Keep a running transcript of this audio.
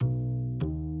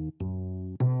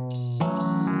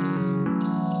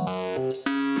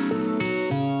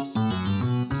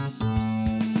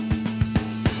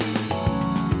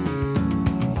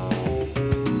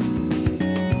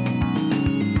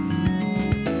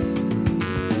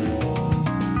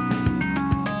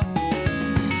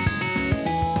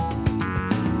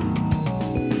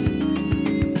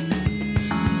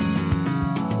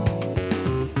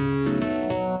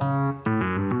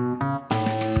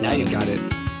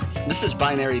This is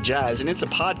Binary Jazz, and it's a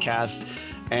podcast,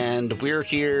 and we're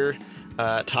here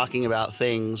talking about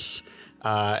things.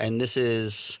 And this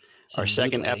is our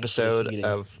second episode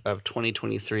of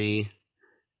 2023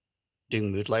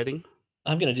 doing mood lighting.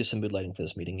 I'm going to do some mood lighting for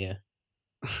this meeting, yeah.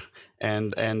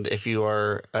 And if you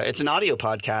are, it's an audio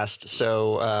podcast,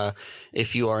 so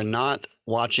if you are not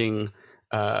watching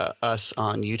us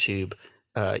on YouTube,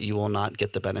 you will not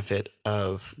get the benefit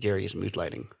of Gary's mood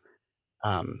lighting.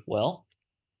 Well,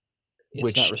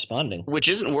 it's not responding, which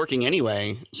isn't working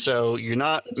anyway. So you're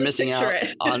not missing out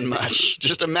on much.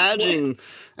 Just imagine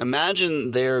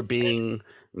there being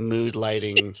mood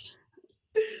lighting.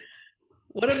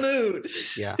 What a mood!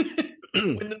 Yeah,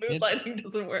 when the mood lighting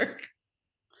doesn't work.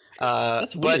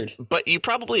 That's weird. But you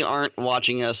probably aren't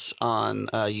watching us on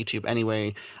YouTube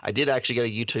anyway. I did actually get a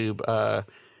YouTube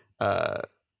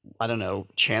I don't know,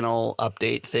 channel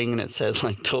update thing, and it says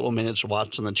like total minutes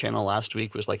watched on the channel last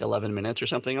week was like 11 minutes or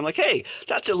something. I'm like, hey,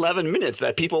 that's 11 minutes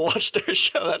that people watched our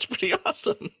show. That's pretty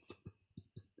awesome.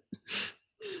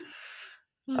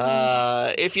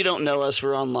 If you don't know us,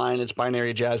 we're online. It's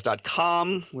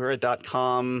binaryjazz.com. We're at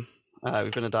 .com.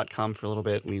 We've been at .com for a little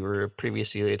bit. We were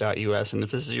previously at .us, and if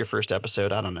this is your first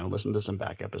episode, I don't know, listen to some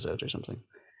back episodes or something.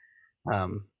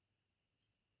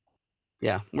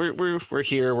 Yeah, we're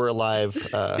here. We're alive.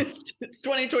 It's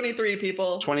 2023,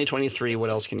 people. 2023.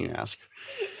 What else can you ask?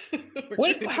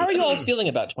 How are you all feeling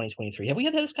about 2023? Have we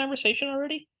had this conversation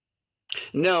already?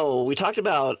 No, we talked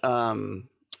about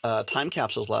time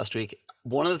capsules last week.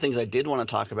 One of the things I did want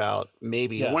to talk about,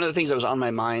 one of the things that was on my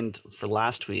mind for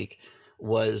last week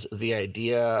was the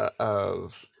idea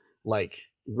of like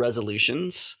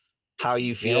resolutions. How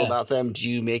you feel about them? Do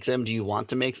you make them? Do you want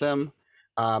to make them?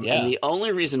 And the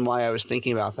only reason why I was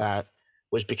thinking about that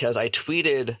was because I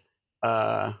tweeted,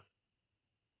 I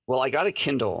got a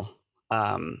Kindle.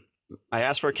 I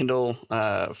asked for a Kindle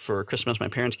for Christmas. My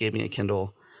parents gave me a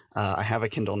Kindle. I have a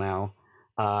Kindle now.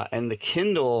 And the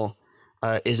Kindle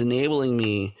is enabling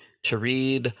me to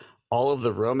read all of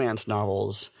the romance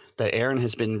novels that Aaron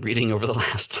has been reading over the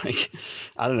last,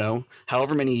 I don't know,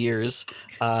 however many years.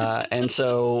 And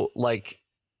so,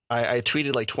 I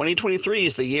tweeted 2023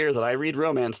 is the year that I read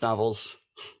romance novels.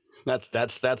 That's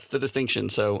the distinction.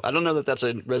 So I don't know that that's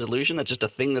a resolution. That's just a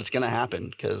thing that's going to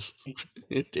happen because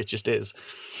it just is.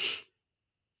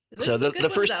 There's so the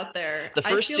first out there. The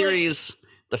first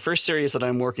series that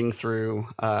I'm working through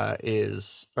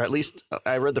is, or at least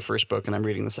I read the first book and I'm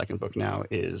reading the second book now,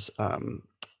 is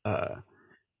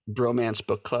Bromance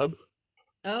Book Club.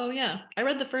 Oh yeah, I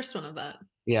read the first one of that.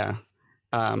 Yeah.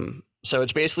 So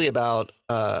it's basically about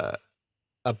a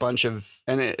bunch of,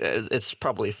 and it's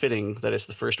probably fitting that it's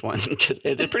the first one because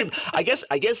it's pretty. I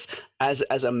guess as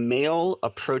a male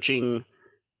approaching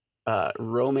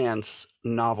romance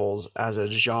novels as a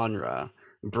genre,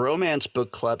 Bromance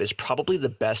Book Club is probably the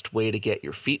best way to get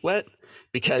your feet wet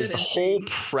because the whole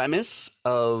premise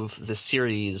of the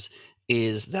series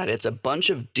is that it's a bunch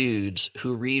of dudes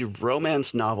who read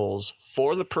romance novels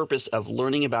for the purpose of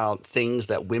learning about things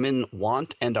that women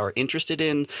want and are interested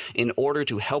in order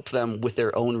to help them with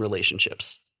their own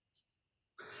relationships.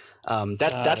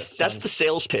 That's the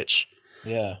sales pitch.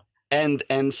 Yeah.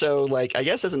 And so I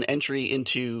guess as an entry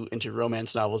into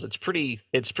romance novels, it's pretty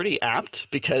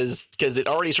apt because it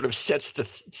already sort of sets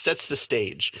the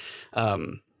stage.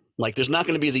 There's not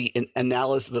going to be the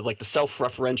analysis, the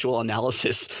self-referential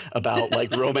analysis about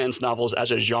romance novels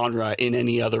as a genre in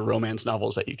any other romance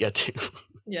novels that you get to.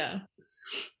 Yeah.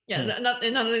 Not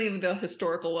any of the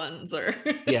historical ones or.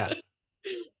 Yeah.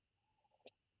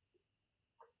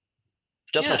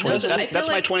 That's my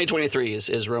 2023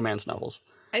 is romance novels.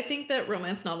 I think that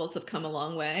romance novels have come a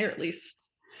long way, or at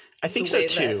least I think so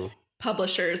too.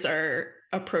 Publishers are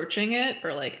approaching it,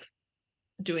 or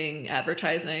doing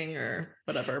advertising or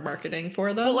whatever marketing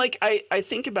for them. Well, I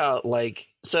think about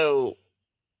so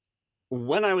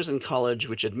when I was in college,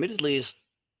 which admittedly is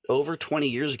over 20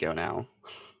 years ago now.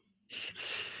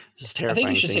 This is terrifying. I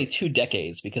think you should say 2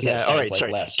 decades because that sounds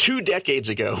less. 2 decades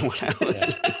ago. When I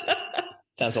was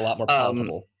sounds a lot more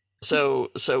palatable.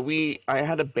 So I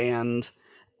had a band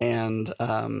and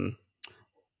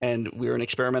we were an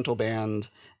experimental band.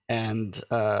 And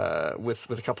with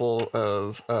a couple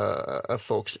of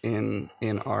folks in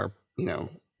our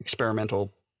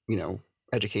experimental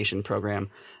education program,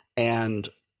 and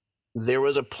there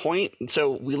was a point.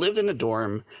 So we lived in a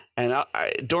dorm, and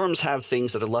dorms have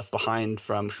things that are left behind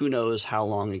from who knows how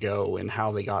long ago and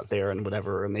how they got there and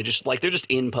whatever, and they're just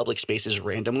in public spaces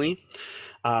randomly.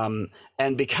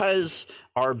 And because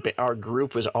our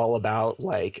group was all about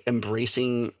like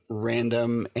embracing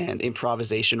random and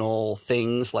improvisational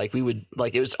things, like we would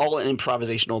like, it was all an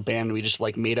improvisational band. We just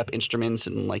like made up instruments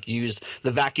and like used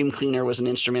the vacuum cleaner was an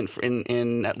instrument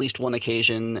in at least one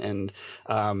occasion, and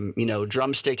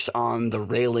drumsticks on the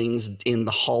railings in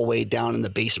the hallway down in the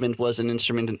basement was an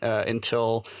instrument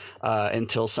until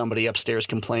somebody upstairs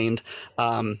complained.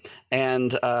 So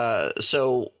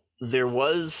there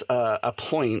was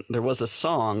there was a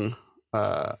song,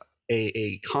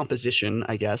 a composition,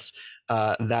 I guess,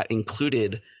 that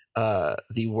included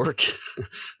the work,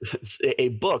 a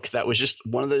book that was just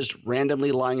one of those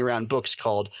randomly lying around books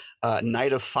called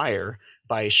Night of Fire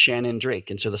by Shannon Drake.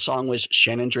 And so the song was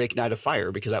Shannon Drake Night of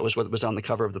Fire because that was what was on the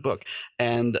cover of the book.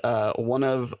 And one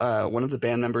of the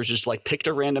band members just like picked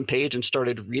a random page and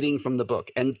started reading from the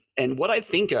book. And what I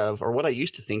think of, or what I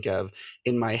used to think of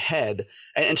in my head,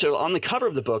 and so on the cover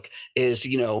of the book is,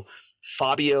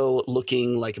 Fabio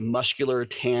looking like muscular,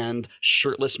 tanned,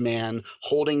 shirtless man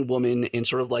holding woman in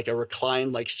sort of like a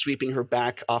recline, like sweeping her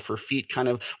back off her feet, kind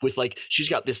of with like, she's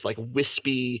got this like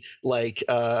wispy, like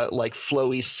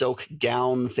flowy silk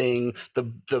gown thing.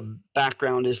 The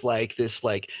background is like this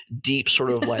like deep sort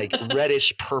of like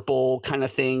reddish purple kind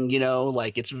of thing,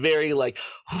 like it's very like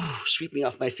sweep me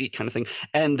off my feet kind of thing.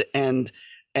 And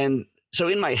so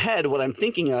in my head, what I'm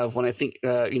thinking of when I think,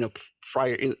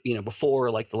 prior, before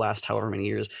like the last however many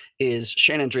years, is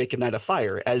Shannon Drake of Night of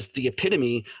Fire as the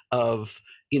epitome of,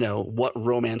 what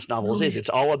romance novels is. It's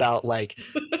all about like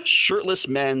shirtless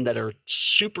men that are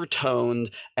super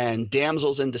toned and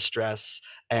damsels in distress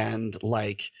and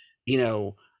like,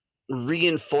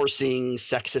 reinforcing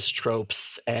sexist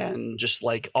tropes and just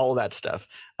like all that stuff.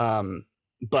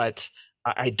 But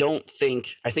I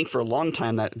think for a long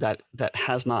time that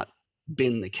has not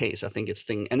been the case. I think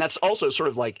and that's also sort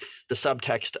of like the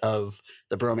subtext of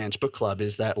the Bromance Book Club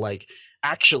is that like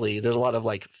actually there's a lot of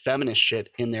like feminist shit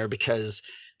in there because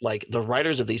like the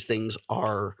writers of these things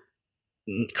are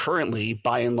currently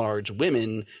by and large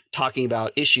women talking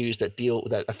about issues that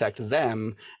affect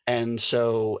them, and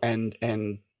so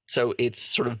it's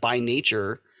sort of by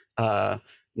nature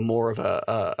more of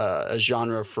a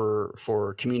genre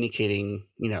for communicating,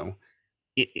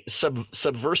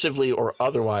 subversively or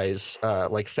otherwise,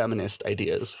 like feminist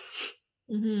ideas.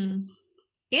 Mm-hmm.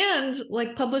 And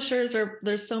like publishers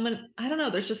there's so many, I don't know,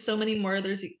 there's just so many more.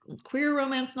 There's queer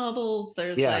romance novels.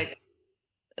 There's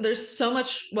so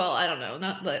much. Well, I don't know.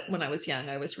 Not that when I was young,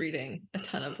 I was reading a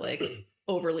ton of like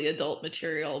overly adult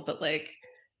material, but like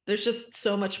there's just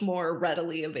so much more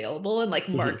readily available and like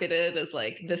marketed as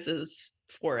like this is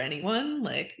for anyone,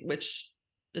 like, which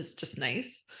is just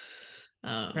nice.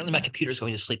 Apparently my computer's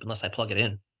going to sleep unless I plug it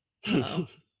in.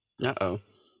 Uh-oh.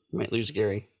 Might lose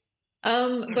Gary.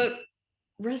 But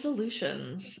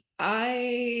resolutions,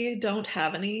 I don't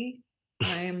have any.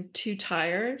 I'm too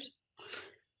tired.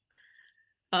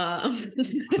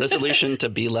 Resolution to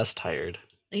be less tired.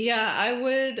 Yeah,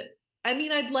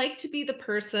 I'd like to be the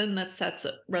person that sets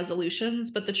resolutions,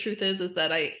 but the truth is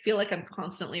that I feel like I'm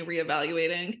constantly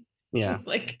reevaluating. Yeah.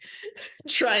 Like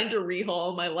trying to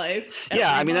rehaul my life.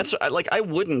 Yeah, I mean that's like I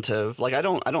wouldn't have, like I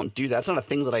don't do that. It's not a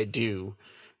thing that I do,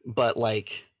 but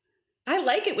like I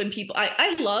like it when people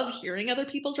I love hearing other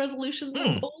people's resolutions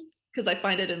and goals because I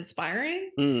find it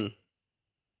inspiring.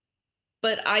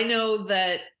 But I know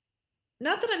that,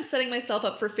 not that I'm setting myself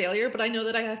up for failure, but I know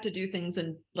that I have to do things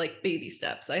in like baby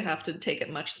steps. I have to take it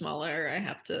much smaller.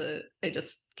 I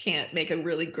just can't make a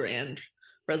really grand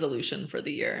resolution for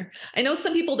the year. I know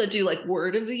some people that do like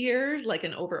word of the year, like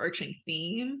an overarching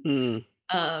theme,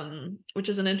 which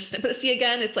is an interesting, but see,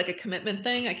 again, it's like a commitment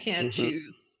thing. I can't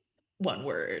choose one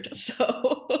word.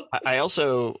 So I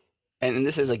also, and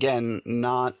this is again,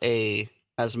 not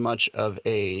as much of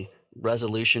a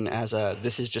resolution as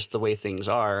this is just the way things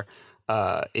are,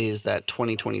 is that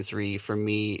 2023 for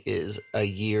me is a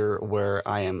year where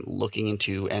I am looking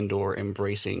into and/or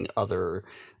embracing other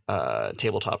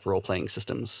tabletop role-playing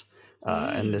systems,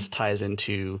 and this ties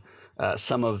into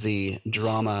some of the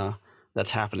drama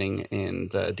that's happening in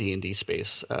the D&D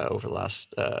space over the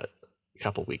last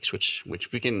couple weeks, which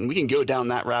we can go down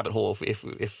that rabbit hole if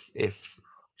we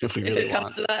really want.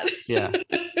 Comes to that. Yeah,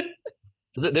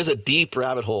 there's a deep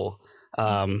rabbit hole.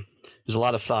 There's a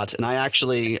lot of thoughts, and I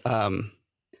actually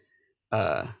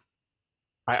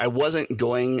I wasn't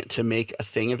going to make a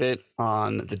thing of it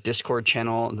on the Discord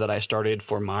channel that I started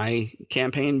for my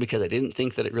campaign because I didn't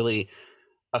think that it really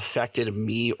affected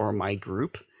me or my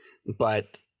group,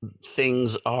 but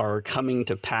things are coming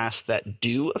to pass that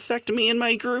do affect me and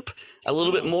my group a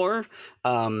little bit more.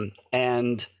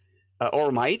 And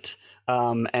or might.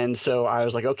 And so I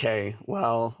was like, okay,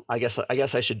 well, I guess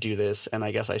I should do this, and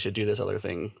I guess I should do this other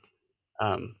thing.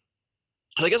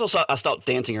 So I guess I'll stop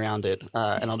dancing around it,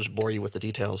 and I'll just bore you with the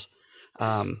details.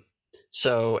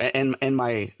 So and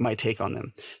my take on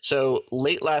them. So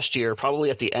late last year, probably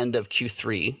at the end of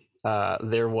Q3,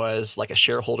 there was like a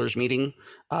shareholders meeting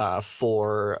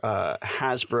for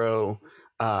Hasbro,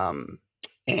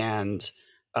 and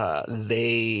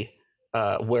they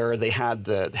where they had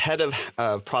the head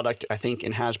of product, I think,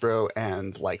 in Hasbro,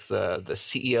 and like the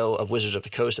CEO of Wizards of the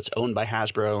Coast, that's owned by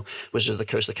Hasbro. Wizards of the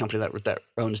Coast, the company that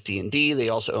owns D&D. They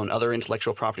also own other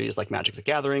intellectual properties like Magic the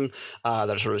Gathering that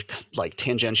are sort of like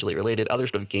tangentially related, other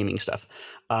sort of gaming stuff.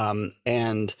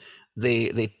 And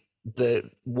they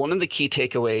one of the key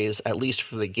takeaways, at least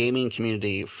for the gaming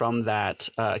community, from that,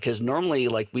 because normally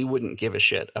like we wouldn't give a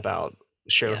shit about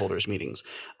shareholders meetings,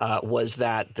 was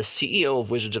that the CEO of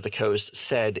Wizards of the Coast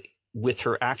said with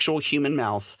her actual human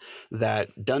mouth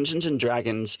that Dungeons and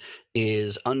Dragons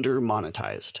is under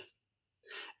monetized.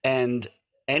 And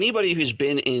anybody who's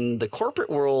been in the corporate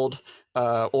world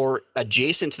or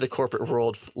adjacent to the corporate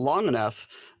world long enough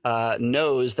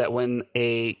knows that when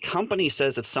a company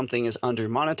says that something is under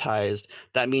monetized,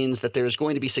 that means that there's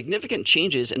going to be significant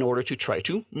changes in order to try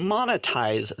to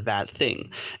monetize that thing.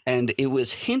 And it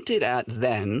was hinted at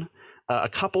then a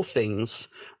couple things.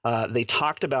 They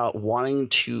talked about wanting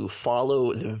to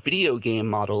follow the video game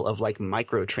model of like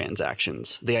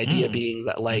microtransactions. The idea being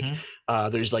that like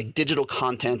there's like digital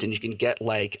content, and you can get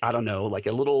like, I don't know, like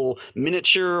a little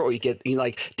miniature, or you get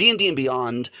like D&D and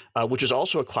Beyond, which was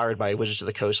also acquired by Wizards of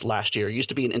the Coast last year. It used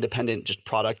to be an independent just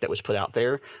product that was put out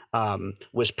there,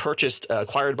 was purchased,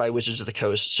 acquired by Wizards of the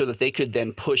Coast so that they could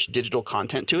then push digital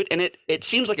content to it. And it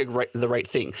seems like the right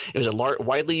thing. It was a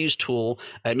widely used tool.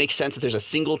 It makes sense that there's a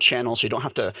single channel, so you don't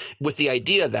have to, with the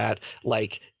idea that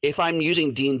like if I'm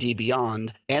using D&D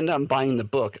Beyond and I'm buying the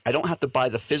book, I don't have to buy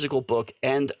the physical book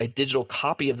and a digital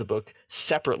copy of the book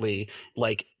separately.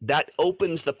 Like that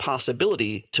opens the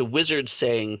possibility to Wizards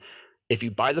saying, if you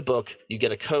buy the book, you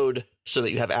get a code so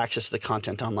that you have access to the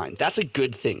content online. That's a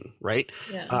good thing, right?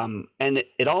 Yeah. And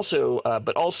it also,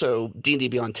 but also D&D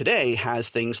Beyond today has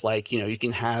things like, you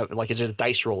can have like, it's a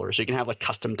dice roller. So you can have like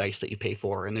custom dice that you pay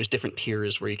for. And there's different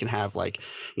tiers where you can have like,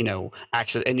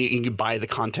 access, and you can buy the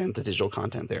content, the digital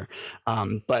content there.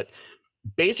 But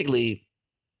basically,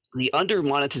 the under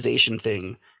monetization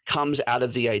thing comes out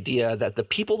of the idea that the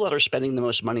people that are spending the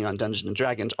most money on Dungeons and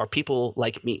Dragons are people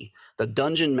like me, the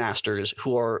dungeon masters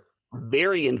who are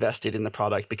very invested in the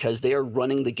product because they are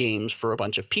running the games for a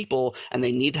bunch of people, and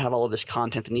they need to have all of this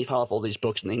content, they need to have all these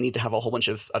books, and they need to have a whole bunch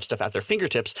of stuff at their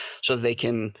fingertips so they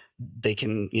can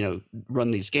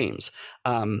run these games.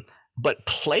 But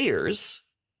players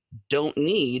don't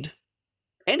need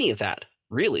any of that,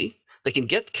 really. They can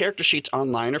get character sheets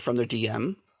online or from their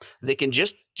DM. They can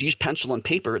just use pencil and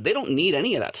paper. They don't need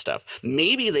any of that stuff.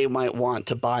 Maybe they might want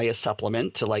to buy a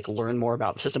supplement to like learn more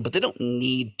about the system, but they don't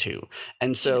need to.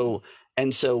 And so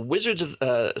Wizards of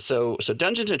so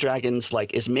Dungeons and Dragons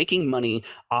like is making money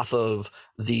off of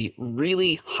the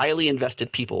really highly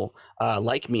invested people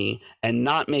like me, and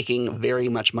not making very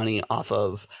much money off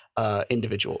of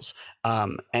individuals.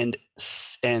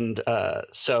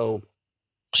 So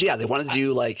yeah, they wanted to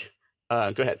do like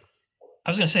go ahead. I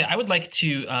was going to say, I would like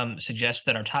to suggest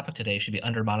that our topic today should be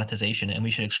under monetization, and we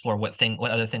should explore what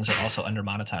other things are also under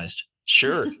monetized.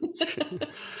 Sure.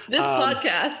 This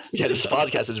podcast. Yeah, this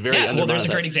podcast is very under monetized. Well, there's a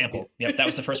great example. Yep, that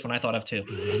was the first one I thought of too.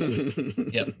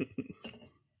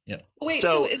 Yep. Wait,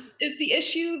 so is the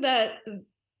issue that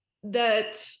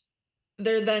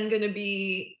they're then going to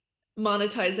be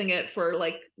monetizing it for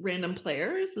like random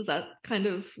players? Is that kind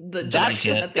of the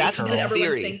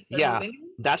theory? Yeah,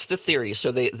 that's the theory.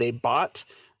 So they bought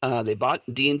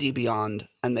D&D Beyond,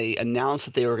 and they announced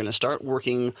that they were going to start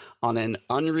working on an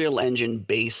Unreal Engine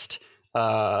based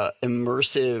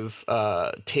immersive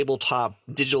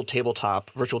digital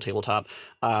tabletop, virtual tabletop,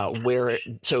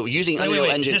 using Unreal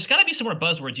Engine. There's got to be some more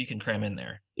buzzwords you can cram in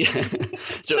there. Yeah.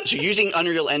 so using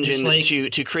Unreal Engine like,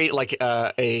 to create like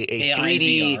a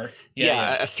 3D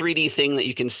a 3D thing that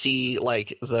you can see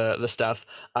like the stuff,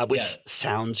 which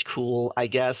sounds cool, I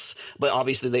guess. But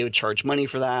obviously they would charge money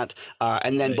for that.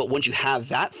 And then but once you have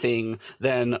that thing,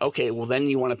 then then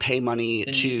you want to pay money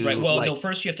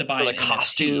first you have to buy the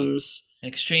costumes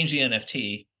and exchange the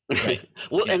NFT. Right.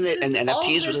 Well, and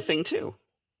NFTs was a thing too.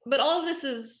 But all of this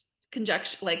is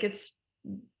conjecture, like it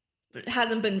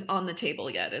hasn't been on the table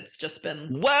yet. It's just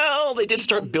been they did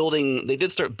start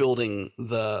building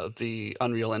the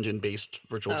Unreal Engine based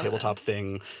virtual tabletop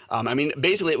thing. I mean,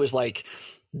 basically it was like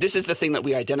this is the thing that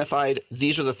we identified.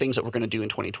 These are the things that we're going to do in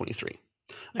 2023.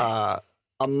 Right.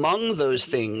 Among those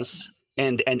things,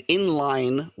 and in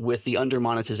line with the under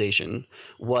monetization,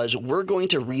 was we're going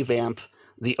to revamp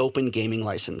the open gaming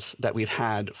license that we've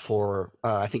had for,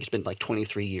 I think it's been like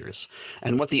 23 years.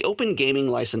 And what the open gaming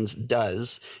license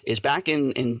does is back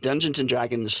in Dungeons &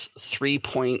 Dragons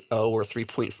 3.0 or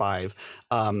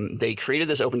 3.5, they created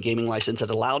this open gaming license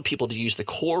that allowed people to use the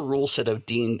core rule set of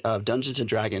Dungeons &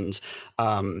 Dragons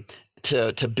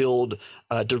to build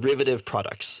derivative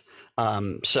products.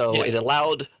 It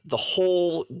allowed the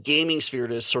whole gaming sphere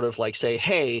to sort of like say,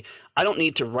 hey, I don't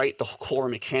need to write the core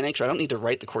mechanics, or I don't need to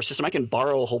write the core system. I can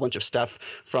borrow a whole bunch of stuff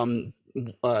from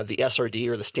the SRD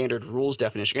or the standard rules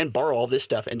definition, and borrow all this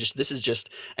stuff and just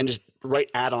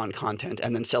write add-on content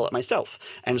and then sell it myself.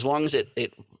 And as long as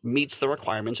it meets the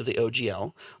requirements of the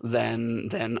OGL,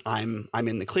 then I'm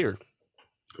in the clear.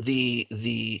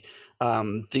 The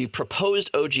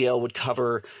proposed OGL would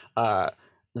cover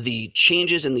the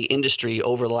changes in the industry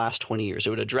over the last 20 years. It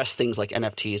would address things like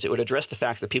NFTs. It would address the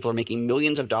fact that people are making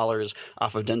millions of dollars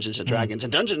off of Dungeons and Dragons,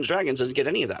 and Dungeons and Dragons doesn't get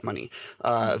any of that money.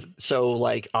 So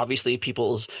like obviously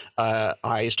people's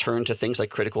eyes turn to things like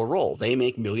Critical Role. They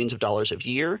make millions of dollars a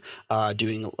year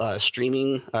doing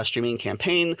streaming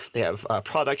campaign. They have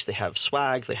products, they have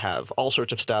swag, they have all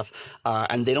sorts of stuff,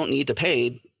 and they don't need to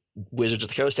pay Wizards of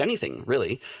the Coast anything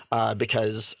really,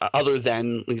 because other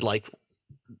than like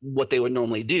what they would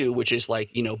normally do, which is like,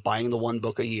 you know, buying the 1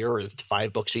 book a year or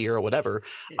 5 books a year or whatever,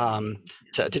 and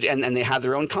they have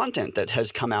their own content that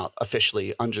has come out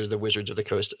officially under the Wizards of the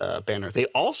Coast banner. They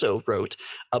also wrote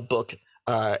a book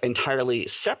entirely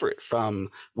separate from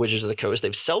Wizards of the Coast.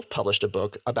 They've self-published a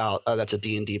book about that's a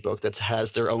D&D book that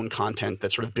has their own content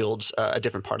that sort of builds a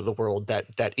different part of the world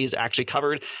that is actually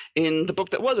covered in the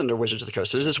book that was under Wizards of the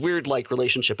Coast. So there's this weird like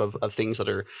relationship of things that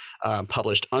are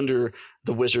published under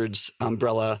the Wizards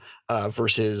umbrella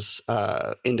versus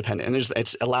independent, and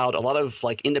it's allowed a lot of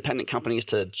like independent companies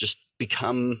to just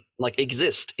become like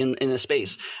exist in a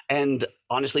space. And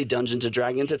honestly, Dungeons and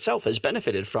Dragons itself has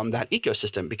benefited from that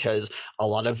ecosystem because a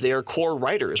lot of their core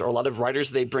writers, or a lot of writers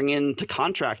they bring in to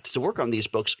contract to work on these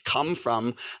books, come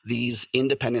from these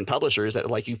independent publishers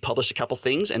that like, you've published a couple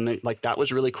things and like that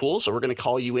was really cool, so we're going to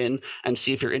call you in and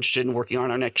see if you're interested in working on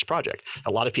our next project.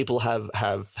 A lot of people have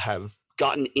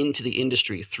gotten into the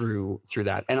industry through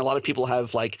that, and a lot of people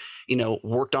have like, you know,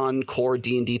 worked on core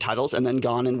D&D titles and then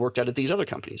gone and worked out at these other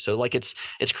companies. So like it's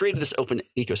created this open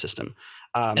ecosystem.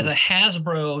 As a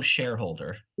Hasbro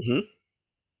shareholder, I'm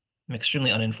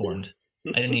extremely uninformed.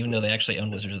 I didn't even know they actually own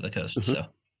Wizards of the Coast. So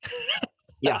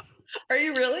yeah. Are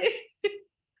you really?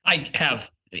 I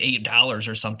have $8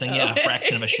 or something. Yeah, a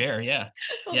fraction of a share. Yeah,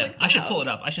 yeah. Like, wow. I should pull it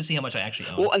up. I should see how much I actually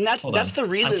own. Well, and that's the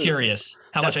reason. I'm curious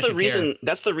how much I should care.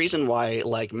 That's the reason why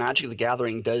like Magic the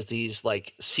Gathering does these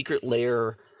like secret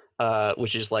layer,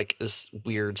 which is like this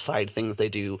weird side thing that they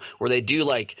do, where they do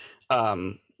like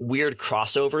weird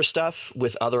crossover stuff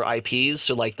with other IPs.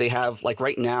 So like they have like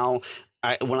right now,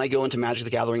 when I go into Magic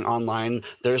the Gathering online,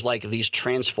 there's like these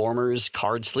Transformers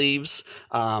card sleeves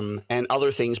and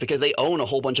other things because they own a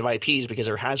whole bunch of IPs because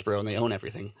they're Hasbro and they own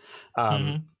everything.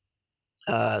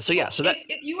 So yeah, so that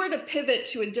if you were to pivot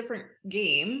to a different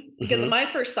game, because my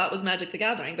first thought was Magic the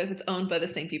Gathering, but if it's owned by the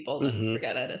same people, then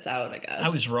forget it. It's out, I guess. I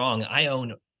was wrong. I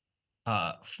own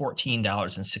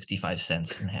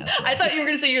 $14.65 in Hasbro. I thought you were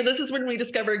going to say this is when we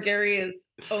discover Gary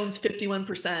owns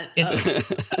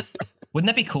 51%. Wouldn't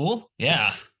that be cool?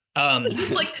 Yeah.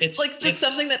 It's just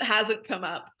something that hasn't come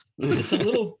up. It's a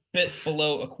little bit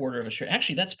below a quarter of a share.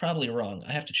 Actually, that's probably wrong.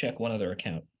 I have to check one other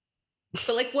account.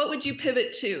 But like, what would you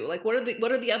pivot to? Like, what are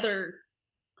the other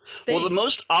things? Well, the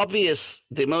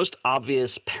most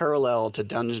obvious parallel to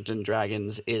Dungeons and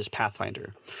Dragons is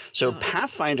Pathfinder. So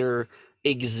Pathfinder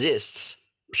exists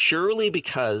purely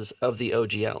because of the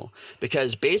OGL,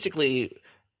 because basically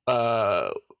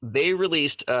they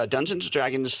released Dungeons &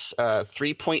 Dragons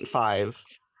 3.5,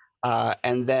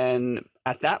 and then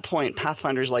at that point,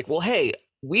 Pathfinder's like, well, hey,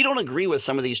 we don't agree with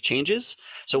some of these changes,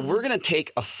 so we're going to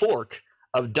take a fork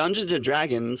of Dungeons &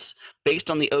 Dragons based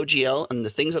on the OGL and the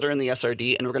things that are in the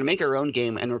SRD, and we're going to make our own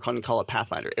game, and we're going to call it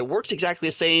Pathfinder. It works exactly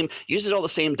the same, uses all the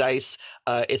same dice.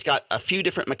 It's got a few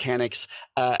different mechanics,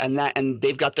 and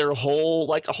they've got their whole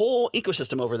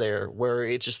ecosystem over there where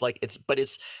it's just like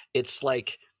it's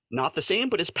like not the same,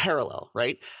 but it's parallel,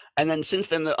 right? And then since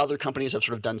then, the other companies have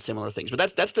sort of done similar things.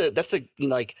 But that's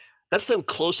the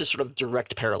closest sort of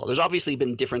direct parallel. There's obviously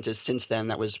been differences since then.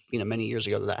 That was many years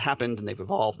ago that happened, and they've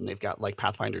evolved, and they've got like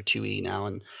Pathfinder 2e now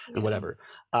and whatever.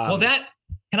 Can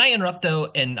I interrupt though?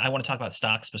 And I want to talk about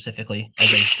stocks specifically.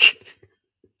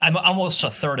 I'm almost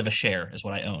a third of a share is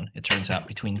what I own. It turns out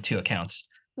between two accounts.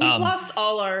 We've lost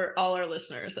all our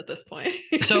listeners at this point.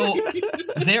 So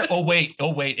there. Oh wait,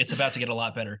 it's about to get a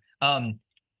lot better.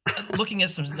 Looking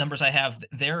at some numbers I have,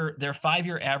 their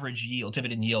 5-year average yield,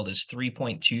 dividend yield, is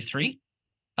 3.23.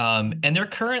 And they're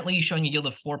currently showing a yield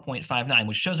of 4.59,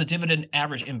 which shows a dividend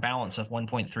average imbalance of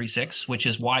 1.36, which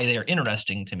is why they're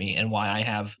interesting to me and why I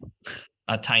have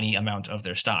a tiny amount of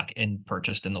their stock and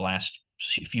purchased in the last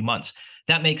few months.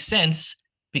 That makes sense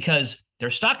because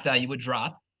their stock value would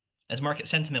drop as market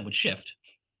sentiment would shift.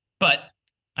 But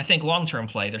I think long-term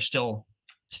play, they're still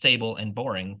stable and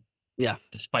boring. Yeah.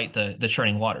 Despite the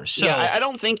churning waters. So yeah, I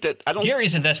don't think that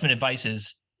Gary's investment advice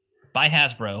is buy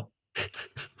Hasbro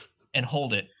and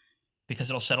hold it because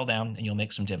it'll settle down and you'll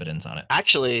make some dividends on it.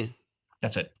 Actually,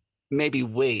 that's it. Maybe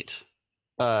wait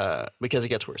because it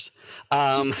gets worse.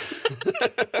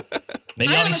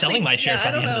 Maybe I'll be selling my shares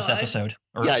by the end of this episode.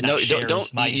 Yeah, no,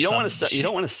 don't. You don't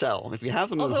want to sell if you have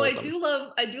them. Although I do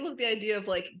love the idea of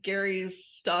like Gary's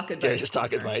stock advice. Gary's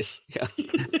stock advice. Yeah,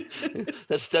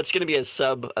 that's going to be a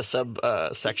sub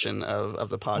section of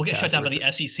the podcast. We'll get shut down by the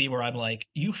SEC where I'm like,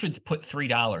 you should put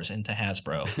 $3 into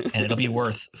Hasbro and it'll be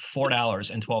worth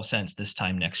 $4.12 this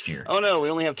time next year. Oh no, we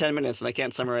only have 10 minutes and I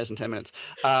can't summarize in 10 minutes.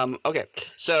 Okay,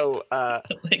 so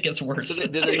it gets worse. So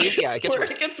there's a new, yeah, it gets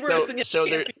worse. It gets worse.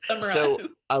 So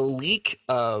a leak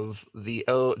of the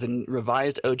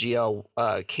revised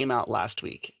OGL came out last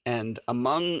week, and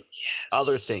among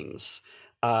other things,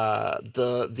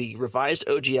 the revised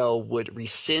OGL would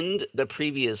rescind the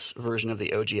previous version of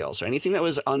the OGL. So anything that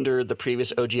was under the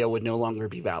previous OGL would no longer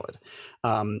be valid.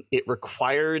 It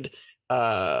required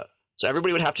so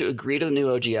everybody would have to agree to the new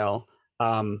OGL.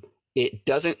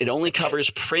 It only covers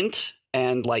print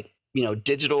and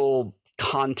digital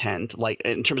content, like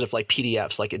in terms of like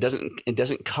PDFs. Like it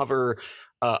doesn't cover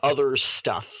other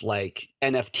stuff like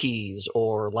NFTs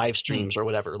or live streams or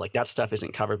whatever. Like that stuff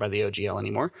isn't covered by the OGL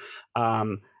anymore.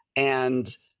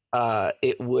 And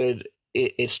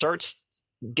it starts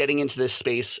getting into this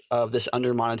space of this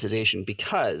under monetization,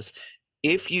 because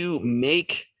if you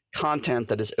make content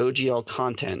that is OGL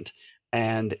content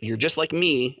and you're just like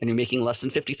me and you're making less than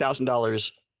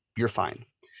 $50,000, you're fine.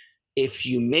 If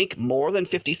you make more than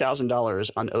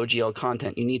 $50,000 on OGL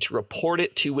content, you need to report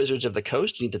it to Wizards of the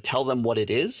Coast. You need to tell them what it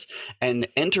is and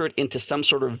enter it into some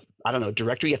sort of,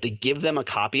 directory. You have to give them a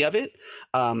copy of it.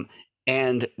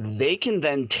 And they can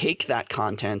then take that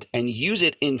content and use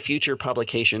it in future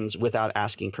publications without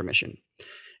asking permission.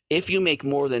 If you make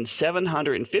more than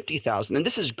 $750,000, and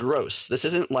this is gross, this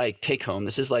isn't like take home,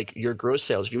 this is like your gross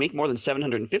sales. If you make more than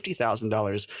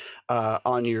 $750,000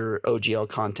 on your OGL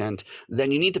content, then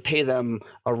you need to pay them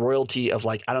a royalty of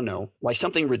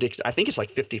something ridiculous. I think it's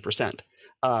like 50%,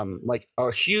 like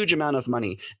a huge amount of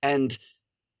money. And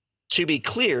to be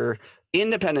clear,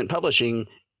 independent publishing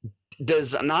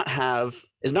is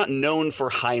not known for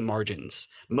high margins.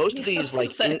 Most of these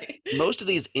most of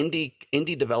these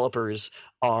indie developers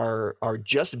are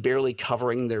just barely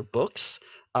covering their books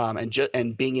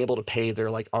and being able to pay their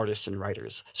artists and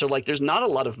writers. So there's not a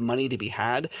lot of money to be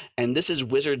had, and this is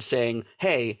Wizards saying,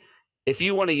 hey, if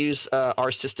you want to use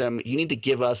our system, you need to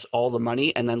give us all the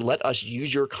money and then let us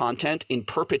use your content in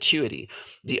perpetuity.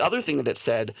 The other thing that it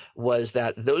said was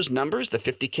that those numbers, the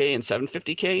 50K and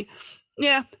 750K,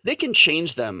 yeah, they can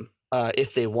change them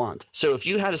if they want. So if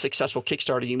you had a successful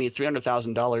Kickstarter, you made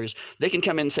 $300,000, they can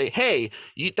come in and say, hey,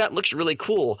 that looks really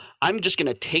cool. I'm just going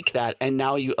to take that and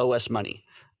now you owe us money.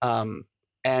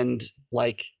 And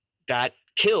that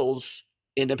kills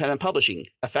independent publishing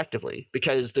effectively,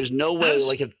 because there's no way,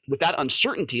 with that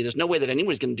uncertainty, there's no way that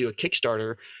anyone's going to do a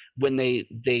Kickstarter when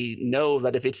they know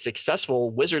that if it's successful,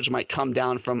 Wizards might come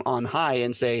down from on high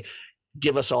and say,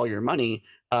 give us all your money.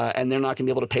 And they're not going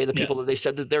to be able to pay the people that they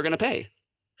said that they're going to pay.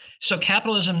 So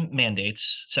capitalism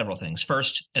mandates several things.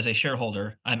 First, as a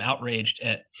shareholder, I'm outraged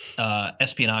at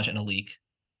espionage and a leak.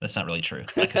 That's not really true.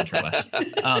 I couldn't care less.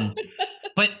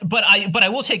 But I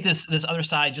will take this other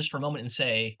side just for a moment and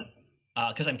say,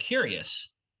 because I'm curious.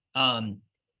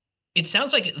 It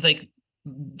sounds like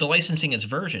the licensing is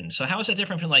version. So how is that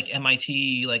different from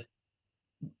MIT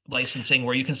licensing,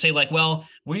 where you can say well,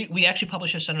 we actually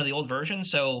publish this under the old version,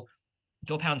 so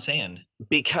go pound sand?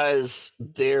 Because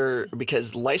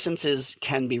licenses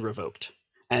can be revoked,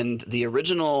 and the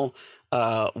original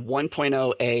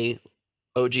 1.0A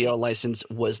OGL license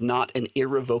was not an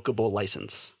irrevocable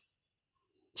license.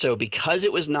 So because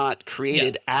it was not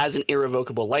created as an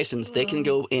irrevocable license, they can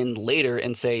go in later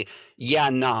and say, yeah,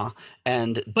 nah.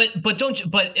 And but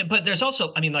there's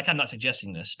also, I mean, like, I'm not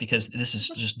suggesting this because this is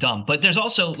just dumb, but there's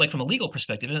also, like, from a legal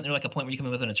perspective, isn't there like a point where you come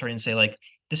in with an attorney and say, like,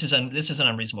 this is an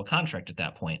unreasonable contract at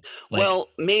that point? Like, well,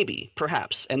 maybe,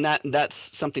 perhaps, and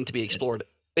that's something to be explored.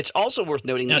 It's also worth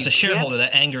noting that as a shareholder,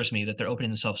 that angers me that they're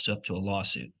opening themselves up to a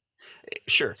lawsuit.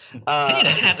 Sure. I need a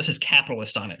hat that says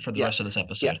capitalist on it for the rest of this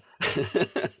episode. Yeah.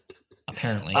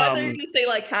 Apparently. I thought you were going to say,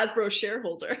 like, Hasbro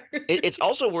shareholder. It's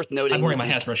also worth noting. I'm wearing my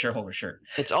Hasbro shareholder shirt.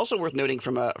 It's also worth noting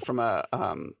from a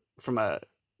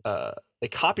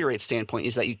copyright standpoint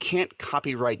is that you can't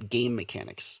copyright game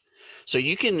mechanics. So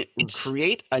you can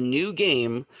create a new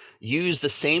game, use the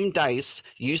same dice,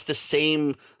 use the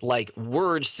same like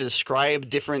words to describe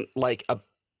different like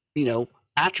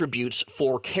attributes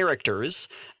for characters,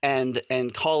 and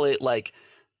call it like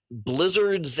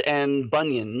blizzards and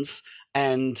bunions,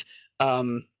 and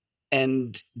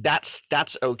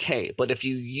that's okay. But if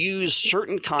you use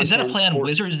certain content, is that a play on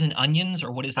wizards and onions,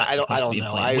 or what is that? I don't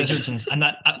know. Wizards and I'm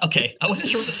not okay. I wasn't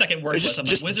sure what the second word was.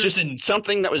 Just wizards and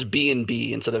something that was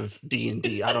B&B instead of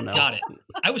D&D. I don't know. Got it.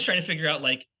 I was trying to figure out,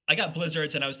 like, I got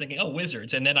blizzards and I was thinking, oh,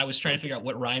 wizards, and then I was trying to figure out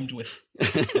what rhymed with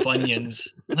bunions,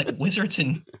 like wizards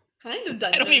and kind of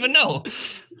dungeons. I don't even know.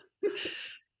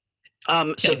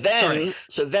 So then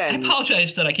I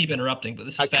apologize that I keep interrupting, but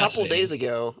this is a couple days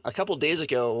ago,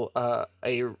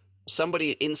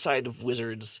 somebody inside of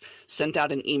Wizards sent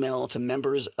out an email to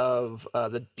members of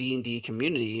the D&D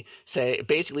community,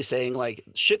 basically saying, like,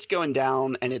 shit's going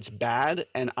down and it's bad,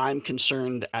 and I'm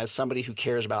concerned as somebody who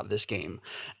cares about this game.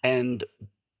 And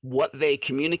what they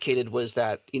communicated was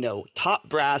that, top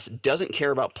brass doesn't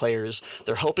care about players.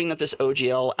 They're hoping that this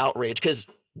OGL outrage, because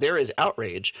there is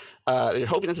outrage. They're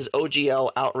hoping that this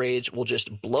OGL outrage will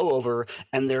just blow over,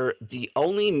 and they're the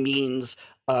only means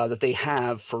that they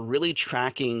have for really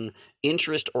tracking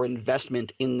interest or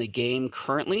investment in the game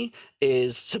currently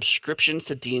is subscriptions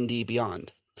to D&D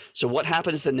Beyond. So what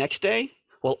happens the next day?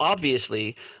 Well,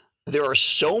 obviously, there are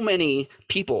so many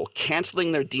people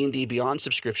canceling their D&D Beyond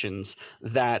subscriptions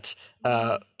that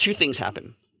two things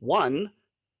happen. One,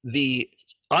 the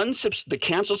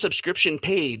cancel subscription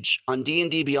page on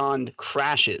D&D Beyond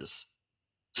crashes.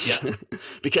 Yeah.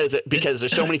 because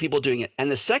there's so many people doing it.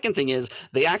 And the second thing is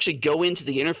they actually go into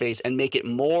the interface and make it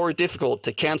more difficult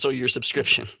to cancel your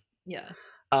subscription. Yeah.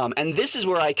 And this is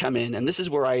where I come in, and this is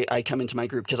where I come into my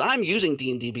group, because I'm using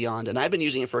D&D Beyond, and I've been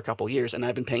using it for a couple of years, and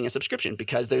I've been paying a subscription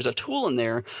because there's a tool in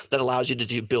there that allows you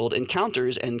to build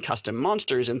encounters and custom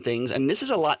monsters and things, and this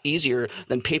is a lot easier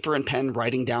than paper and pen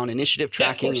writing down initiative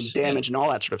tracking and damage and all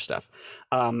that sort of stuff.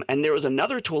 And there was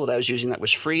another tool that I was using that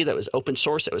was free, that was open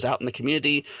source, that was out in the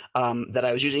community, that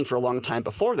I was using for a long time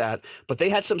before that, but they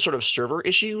had some sort of server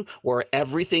issue where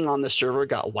everything on the server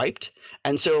got wiped,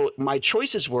 and so my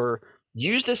choices were,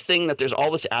 use this thing that there's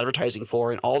all this advertising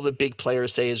for and all the big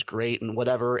players say is great and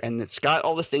whatever, and it's got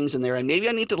all the things in there, and maybe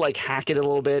I need to like hack it a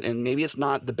little bit, and maybe it's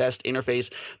not the best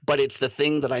interface, but it's the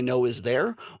thing that I know is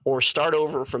there, or start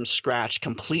over from scratch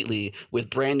completely with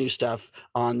brand new stuff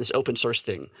on this open source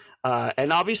thing.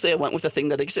 And obviously I went with the thing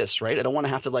that exists, right? I don't want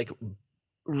to have to like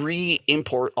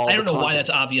re-import all. I don't know why that's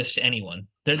obvious to anyone.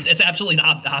 It's absolutely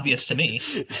not obvious to me.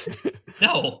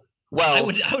 No. Well, I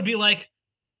would be like,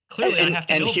 clearly, I have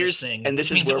to build this thing. And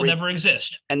this is where it will never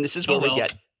exist. And this is where we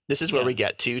get. This is where we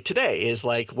get to today. Is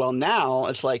like, well, now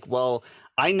it's like, well,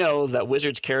 I know that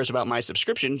Wizards cares about my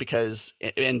subscription because,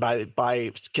 and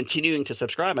by continuing to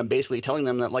subscribe, I'm basically telling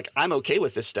them that like I'm okay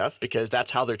with this stuff because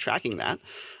that's how they're tracking that,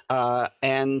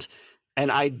 and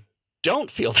I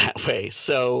don't feel that way.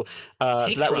 So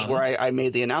that was where I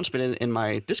made the announcement in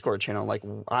my Discord channel, like,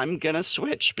 I'm going to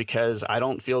switch because I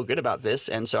don't feel good about this.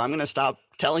 And so I'm going to stop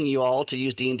telling you all to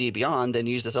use D&D Beyond and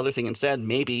use this other thing instead.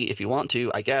 Maybe if you want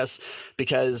to, I guess,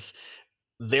 because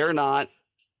they're not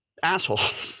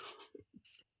assholes.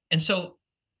 And so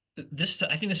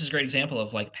I think this is a great example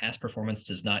of like past performance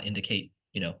does not indicate,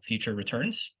 future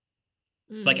returns.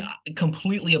 Like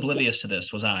completely oblivious to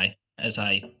this was I, as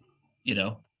I,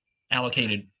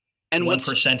 allocated and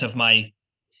 1% of my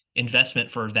investment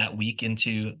for that week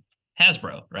into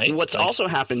Hasbro, right? And what's also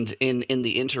happened in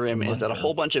the interim is that a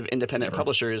whole bunch of independent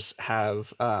publishers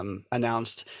have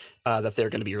announced that they're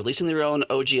going to be releasing their own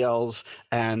OGLs,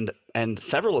 and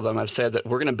several of them have said that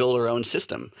we're going to build our own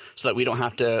system so that we don't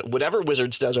have to, whatever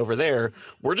Wizards does over there,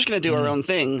 we're just going to do our own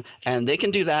thing, and they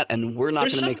can do that, and we're not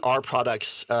going to make our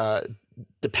products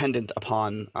dependent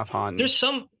upon. There's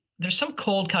some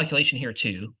cold calculation here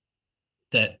too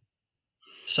that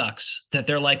sucks, that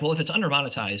they're like, well, if it's under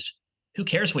monetized, who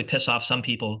cares if we piss off some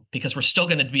people, because we're still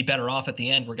going to be better off at the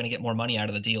end. We're going to get more money out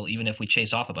of the deal, even if we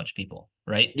chase off a bunch of people.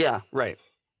 Right. Yeah. Right.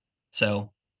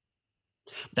 So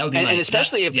that would be, and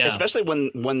especially especially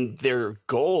when their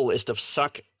goal is to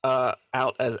suck out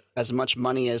as much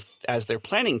money as they're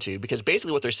planning to, because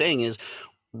basically what they're saying is,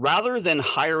 rather than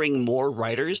hiring more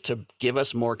writers to give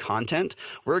us more content,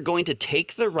 we're going to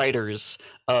take the writers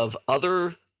of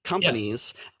other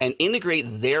companies and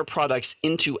integrate their products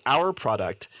into our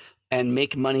product and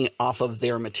make money off of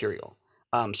their material.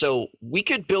 So we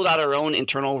could build out our own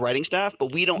internal writing staff,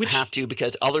 but we don't have to,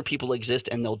 because other people exist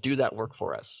and they'll do that work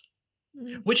for us.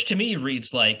 Which to me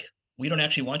reads like, we don't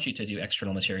actually want you to do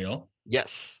external material.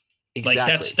 Yes,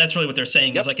 exactly. Like that's really what they're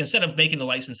saying. Is like, instead of making the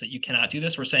license that you cannot do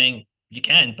this, we're saying you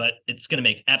can, but it's going to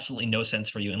make absolutely no sense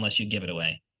for you unless you give it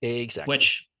away. Exactly.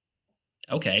 Which,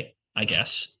 okay, I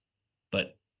guess,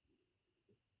 but.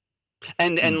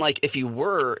 And like, if you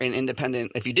were an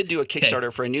independent, if you did do a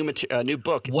Kickstarter for a new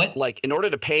book, like, in order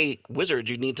to pay Wizards,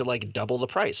 you need to like double the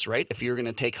price, right? If you're going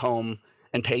to take home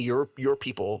and pay your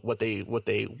people what they would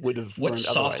have. What earned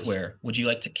software otherwise. Would you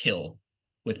like to kill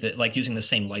with it, like using the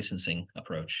same licensing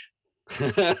approach?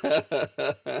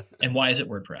 And why is it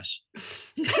WordPress?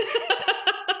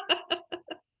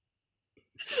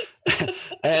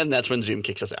 And that's when Zoom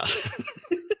kicks us out.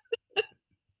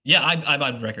 Yeah, I'm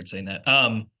on record saying that.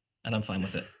 And I'm fine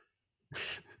with it.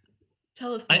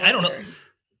 Tell us more. I don't know.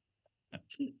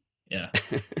 Yeah.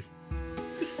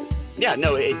 Yeah,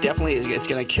 no, it definitely is. It's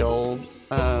going to kill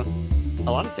a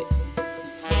lot of things.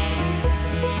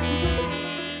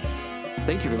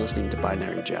 Thank you for listening to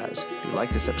Binary Jazz. If you like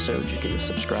this episode, you can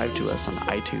subscribe to us on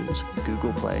iTunes,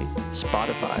 Google Play,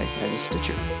 Spotify, and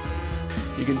Stitcher.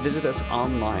 You can visit us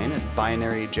online at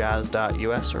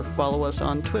binaryjazz.us or follow us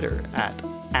on Twitter at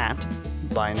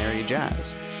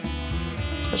binaryjazz.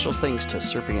 Special thanks to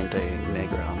Serpiente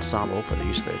Negra Ensemble for the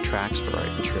use of their tracks for our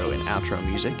intro and outro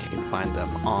music. You can find them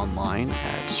online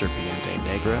at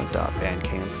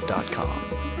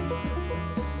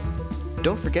serpientenegra.bandcamp.com.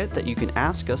 Don't forget that you can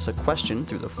ask us a question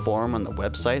through the forum on the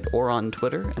website or on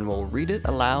Twitter, and we'll read it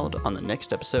aloud on the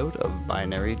next episode of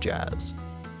Binary Jazz.